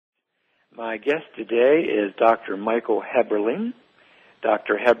My guest today is Dr. Michael Heberling.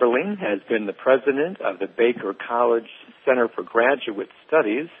 Dr. Heberling has been the president of the Baker College Center for Graduate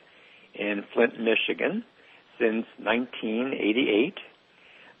Studies in Flint, Michigan since 1988.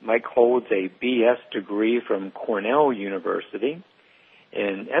 Mike holds a B.S. degree from Cornell University,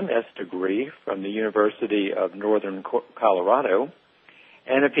 an M.S. degree from the University of Northern Colorado,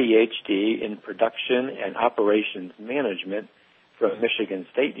 and a Ph.D. in Production and Operations Management from Michigan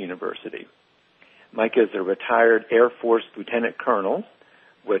State University. Mike is a retired Air Force Lieutenant Colonel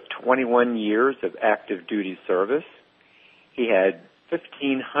with 21 years of active duty service. He had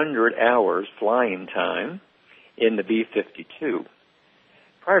 1,500 hours flying time in the B-52.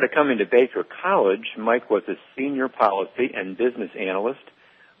 Prior to coming to Baker College, Mike was a senior policy and business analyst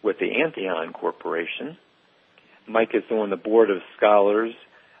with the Antion Corporation. Mike is on the board of scholars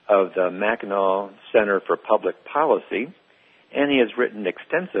of the Mackinac Center for Public Policy, and he has written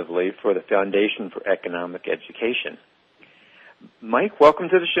extensively for the Foundation for Economic Education. Mike, welcome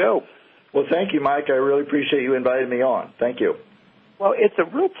to the show. Well, thank you, Mike. I really appreciate you inviting me on. Thank you. Well, it's a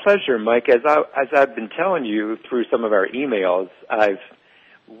real pleasure, Mike. As I've been telling you through some of our emails, I've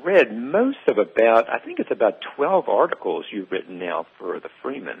read most of I think it's about 12 articles you've written now for the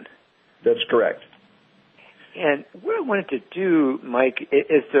Freeman. That's correct. And what I wanted to do, Mike,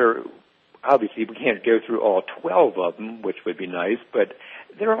 is there, obviously we can't go through all 12 of them, which would be nice, but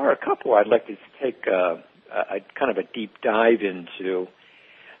there are a couple I'd like to take a kind of a deep dive into.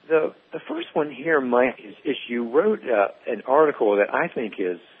 The first one here, Mike, is you wrote an article that I think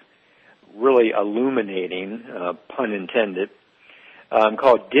is really illuminating, pun intended,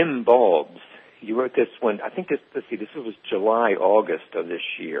 called Dim Bulbs. You wrote this one, I think this was July, August of this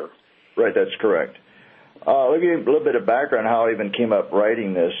year. Right, that's correct. Let me give you a little bit of background how I even came up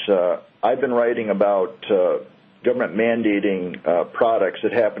writing this. I've been writing about government mandating products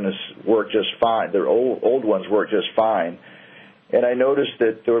that happen to work just fine. Their old ones work just fine. And I noticed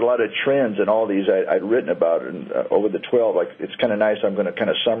that there were a lot of trends in all these I'd written about. And over the 12, it's kind of nice, I'm going to kind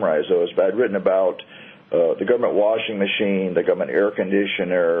of summarize those. But I'd written about the government washing machine, the government air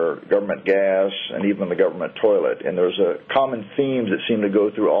conditioner, government gas, and even the government toilet. And there's a common themes that seem to go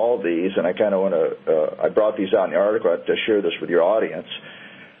through all these, and I kind of want to, I brought these out in the article to share this with your audience.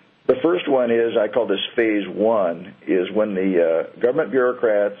 The first one is, I call this phase one, is when the government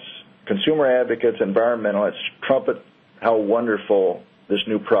bureaucrats, consumer advocates, environmentalists trumpet how wonderful this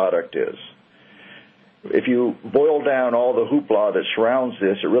new product is. If you boil down all the hoopla that surrounds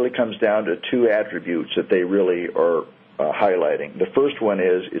this, it really comes down to two attributes that they really are highlighting. The first one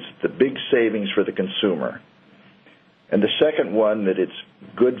is it's the big savings for the consumer. And the second one, that it's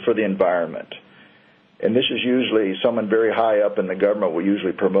good for the environment. And this is usually someone very high up in the government will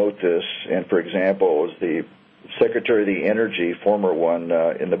usually promote this. And, for example, it was the Secretary of the Energy, former one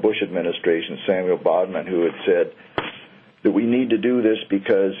in the Bush administration, Samuel Bodman, who had said that we need to do this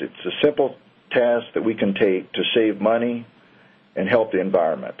because it's a simple task that we can take to save money and help the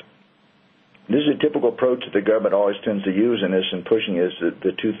environment. This is a typical approach that the government always tends to use in this and pushing is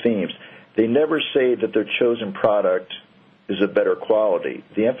the two themes. They never say that their chosen product is of better quality.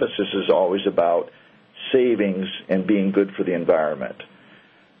 The emphasis is always about savings and being good for the environment.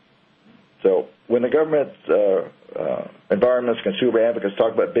 So when the government, environmentalists, consumer advocates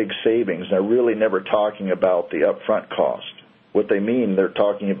talk about big savings, they're really never talking about the upfront cost. What they mean, they're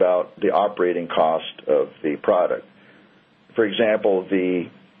talking about the operating cost of the product. For example, the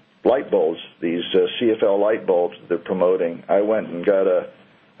light bulbs, these CFL light bulbs they're promoting, I went and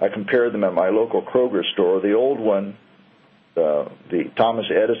I compared them at my local Kroger store. The old one, the Thomas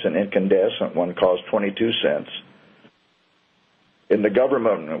Edison incandescent one, cost 22 cents. And the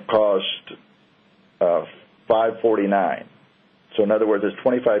government cost $5.49. So in other words, it's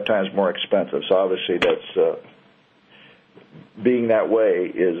 25 times more expensive. So obviously that's being that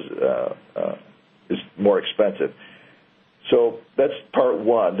way is more expensive. So that's part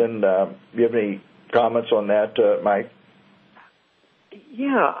one. Then do you have any comments on that, Mike?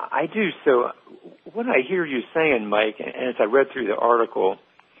 Yeah, I do. So what I hear you saying, Mike, and as I read through the article,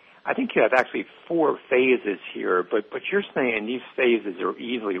 I think you have actually 4 phases here, but you're saying these phases are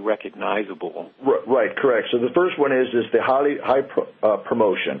easily recognizable. Right, correct. So the first one is the high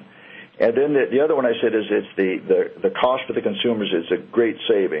promotion. And then the other one I said is it's the cost for the consumers is a great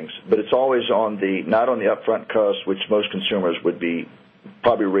savings, but it's always not on the upfront cost, which most consumers would be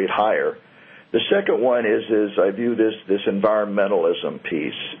probably rate higher. The second one is I view this environmentalism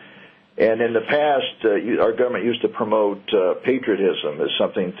piece. And in the past, our government used to promote patriotism as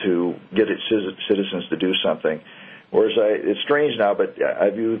something to get its citizens to do something. Whereas it's strange now, but I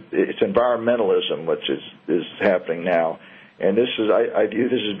view it's environmentalism, which is happening now. And I view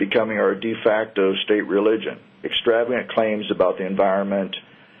this as becoming our de facto state religion. Extravagant claims about the environment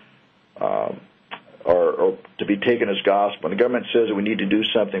are to be taken as gospel. When the government says that we need to do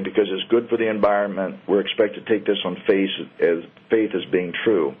something because it's good for the environment, we're expected to take this on faith as being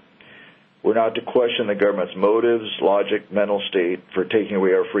true. We're not to question the government's motives, logic, mental state for taking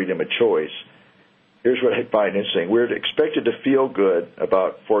away our freedom of choice. Here's what I find interesting. We're expected to feel good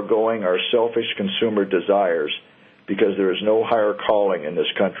about foregoing our selfish consumer desires because there is no higher calling in this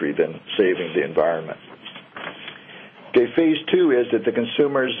country than saving the environment. Okay, phase 2 is that the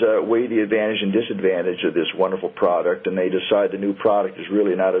consumers weigh the advantage and disadvantage of this wonderful product, and they decide the new product is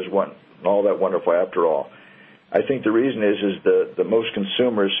really not all that wonderful after all. I think the reason is that most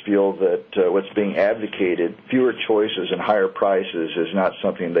consumers feel that what's being advocated, fewer choices and higher prices, is not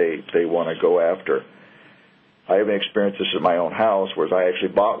something they want to go after. I haven't experienced this at my own house, whereas I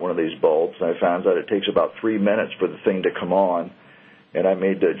actually bought one of these bulbs, and I found out it takes about 3 minutes for the thing to come on. And I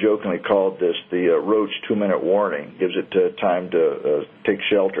jokingly called this the Roach 2-minute warning. Gives it time to take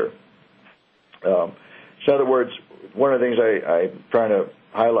shelter. So in other words, one of the things I'm trying to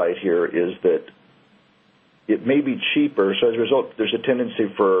highlight here is that it may be cheaper, so as a result, there's a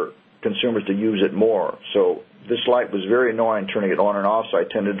tendency for consumers to use it more. So this light was very annoying turning it on and off, so I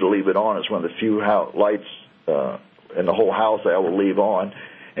tended to leave it on. It's one of the few lights in the whole house that I will leave on.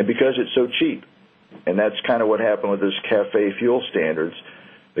 And because it's so cheap, and that's kind of what happened with this CAFE fuel standards.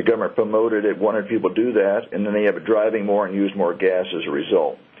 The government promoted it, wanted people to do that, and then they have it driving more and use more gas as a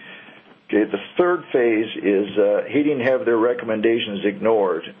result. Okay, the third phase is hating to have their recommendations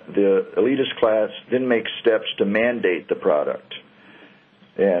ignored. The elitist class didn't make steps to mandate the product.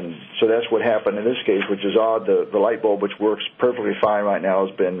 And so that's what happened in this case, which is odd. The light bulb, which works perfectly fine right now,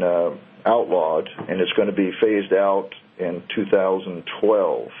 has been outlawed, and it's going to be phased out in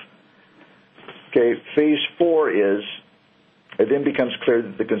 2012. Okay, phase 4 is, it then becomes clear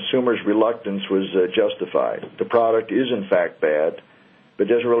that the consumer's reluctance was justified. The product is in fact bad, but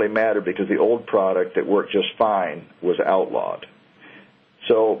it doesn't really matter because the old product that worked just fine was outlawed.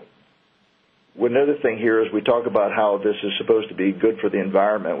 So another thing here is we talk about how this is supposed to be good for the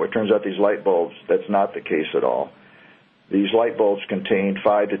environment. Well, it turns out these light bulbs, that's not the case at all. These light bulbs contain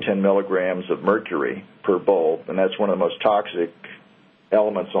 5 to 10 milligrams of mercury per bulb, and that's one of the most toxic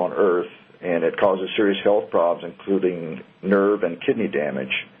elements on Earth. And it causes serious health problems, including nerve and kidney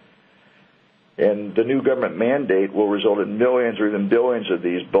damage. And the new government mandate will result in millions or even billions of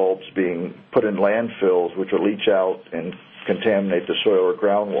these bulbs being put in landfills, which will leach out and contaminate the soil or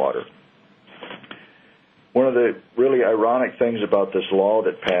groundwater. One of the really ironic things about this law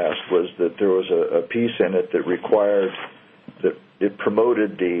that passed was that there was a piece in it that required that it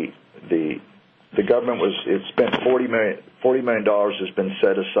promoted the government it spent $40 million has been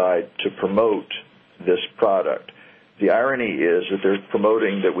set aside to promote this product. The irony is that they're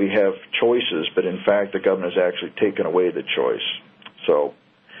promoting that we have choices, but in fact the government has actually taken away the choice. So,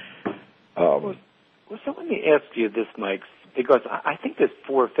 so let me ask you this, Mike, because I think this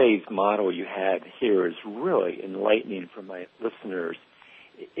 4-phase model you had here is really enlightening for my listeners.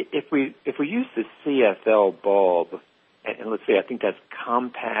 If we use the CFL bulb, and let's say I think that's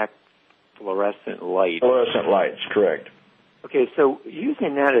compact fluorescent light. Fluorescent lights, correct. Okay, so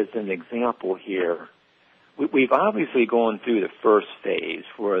using that as an example here, we've obviously gone through the first phase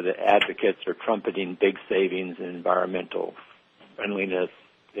where the advocates are trumpeting big savings and environmental friendliness.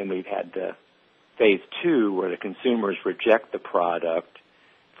 Then we've had the phase 2 where the consumers reject the product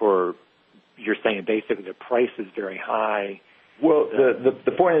for, you're saying basically the price is very high. Well,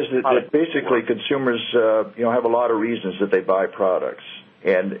 the point is that basically consumers have a lot of reasons that they buy products.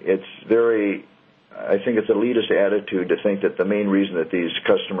 And it's I think it's elitist attitude to think that the main reason that these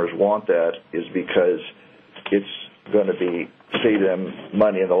customers want that is because it's going to save them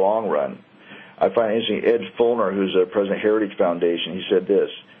money in the long run. I find it interesting, Ed Fulner, who's the president of Heritage Foundation, he said this.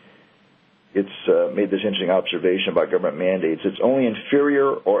 It's made this interesting observation about government mandates. It's only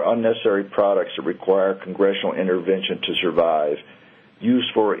inferior or unnecessary products that require congressional intervention to survive.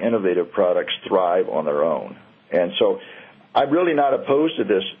 Useful or innovative products thrive on their own. And so I'm really not opposed to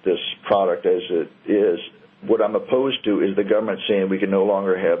this product as it is. What I'm opposed to is the government saying we can no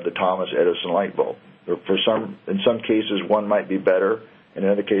longer have the Thomas Edison light bulb. In some cases, one might be better, in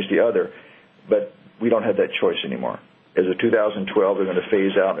another case, the other. But we don't have that choice anymore. As of 2012, they're going to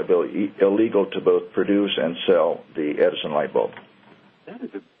phase out and it'll be illegal to both produce and sell the Edison light bulb. That is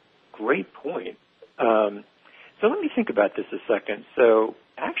a great point. So let me think about this a second. So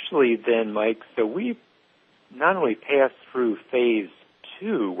actually then, Mike, so we not only passed through phase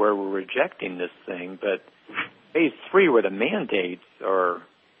 2 where we're rejecting this thing, but phase 3 where the mandates are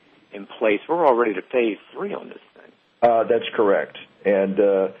in place, we're already to phase 3 on this thing. That's correct. And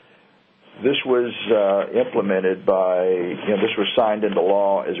this was implemented by, this was signed into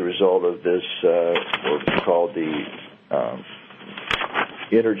law as a result of this, what's called the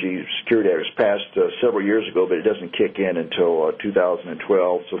Energy Security Act. It was passed several years ago, but it doesn't kick in until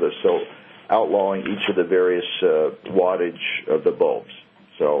 2012, so they're still outlawing each of the various wattage of the bulbs.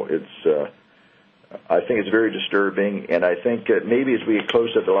 So it's, I think it's very disturbing, and I think maybe as we get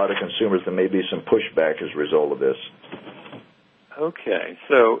closer to a lot of consumers, there may be some pushback as a result of this. Okay,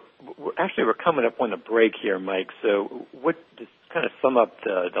 so we're coming up on a break here, Mike. So just kind of sum up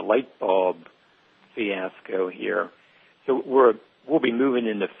the light bulb fiasco here. So we'll be moving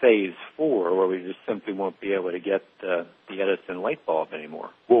into phase 4, where we just simply won't be able to get the Edison light bulb anymore.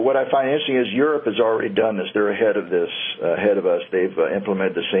 Well, what I find interesting is Europe has already done this. They're ahead of this, ahead of us. They've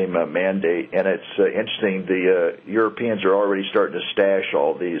implemented the same mandate, and it's interesting. The Europeans are already starting to stash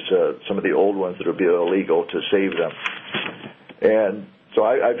all these, some of the old ones that will be illegal, to save them. And so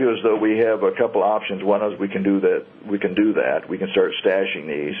I feel as though we have a couple options. One is we can do that. We can start stashing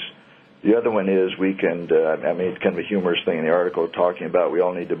these. The other one is we can, it's kind of a humorous thing in the article talking about we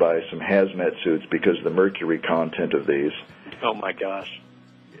all need to buy some hazmat suits because of the mercury content of these. Oh, my gosh.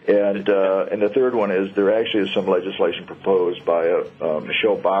 And the third one is there actually is some legislation proposed by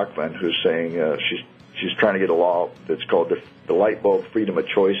Michelle Bachmann, who's saying she's trying to get a law that's called the Light Bulb Freedom of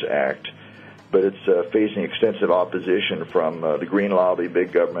Choice Act, but it's facing extensive opposition from the Green Lobby,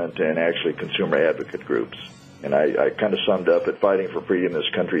 big government, and actually consumer advocate groups. And I kind of summed up that fighting for freedom in this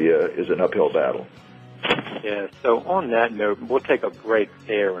country is an uphill battle. Yeah, so on that note, we'll take a break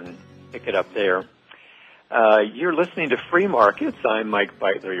there and pick it up there. You're listening to Free Markets. I'm Mike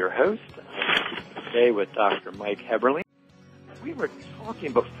Beitler, your host. Today with Dr. Mike Heberling. We were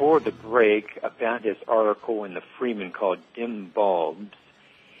talking before the break about this article in the Freeman called Dim Bulbs.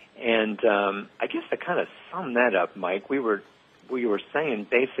 And I guess to kind of sum that up, Mike, we were saying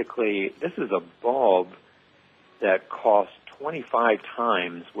basically this is a bulb that costs 25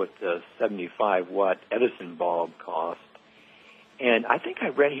 times what the 75-watt Edison bulb cost. And I think I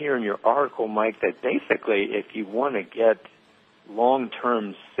read here in your article, Mike, that basically if you want to get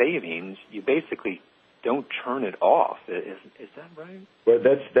long-term savings, you basically don't turn it off. Is that right? Well,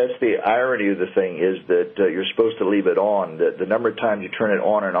 that's the irony of the thing is that you're supposed to leave it on. The number of times you turn it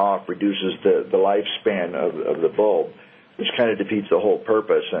on and off reduces the lifespan of the bulb, which kind of defeats the whole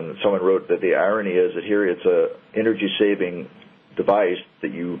purpose. And someone wrote that the irony is that here it's a energy-saving device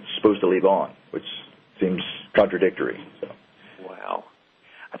that you're supposed to leave on, which seems contradictory. So. Wow.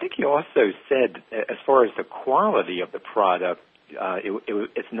 I think you also said, as far as the quality of the product,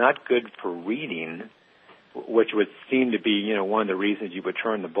 it's not good for reading, which would seem to be, one of the reasons you would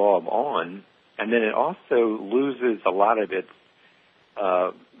turn the bulb on. And then it also loses a lot of its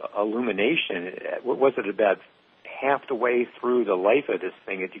illumination. Was it about half the way through the life of this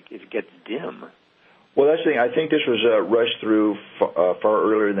thing, it gets dim? Well, that's the thing. I think this was rushed through far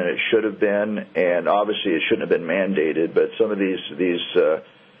earlier than it should have been, and obviously it shouldn't have been mandated. But some of these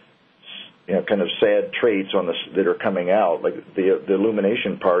kind of sad traits that are coming out, like the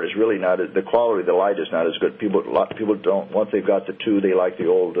illumination part, is really not the quality of the light is not as good. A lot of people don't. Once they've got the two, they like the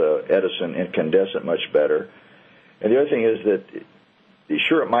old Edison Incandescent much better. And the other thing is that.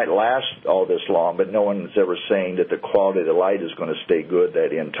 Sure, it might last all this long, but no one's ever saying that the quality of the light is going to stay good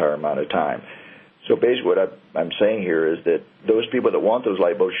that entire amount of time. So basically what I'm saying here is that those people that want those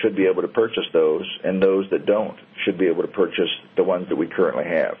light bulbs should be able to purchase those, and those that don't should be able to purchase the ones that we currently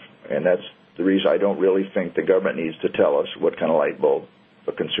have. And that's the reason I don't really think the government needs to tell us what kind of light bulb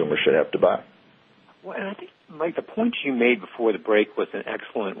a consumer should have to buy. Well, and I think, Mike, the point you made before the break was an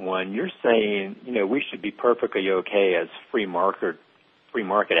excellent one. You're saying, we should be perfectly okay as free market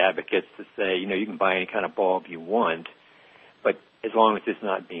advocates to say, you can buy any kind of bulb you want, but as long as it's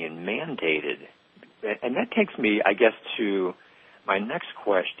not being mandated. And that takes me, I guess, to my next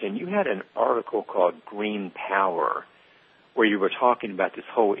question. You had an article called Green Power where you were talking about this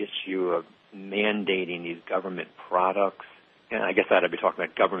whole issue of mandating these government products. And I guess I'd be talking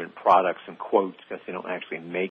about government products in quotes because they don't actually make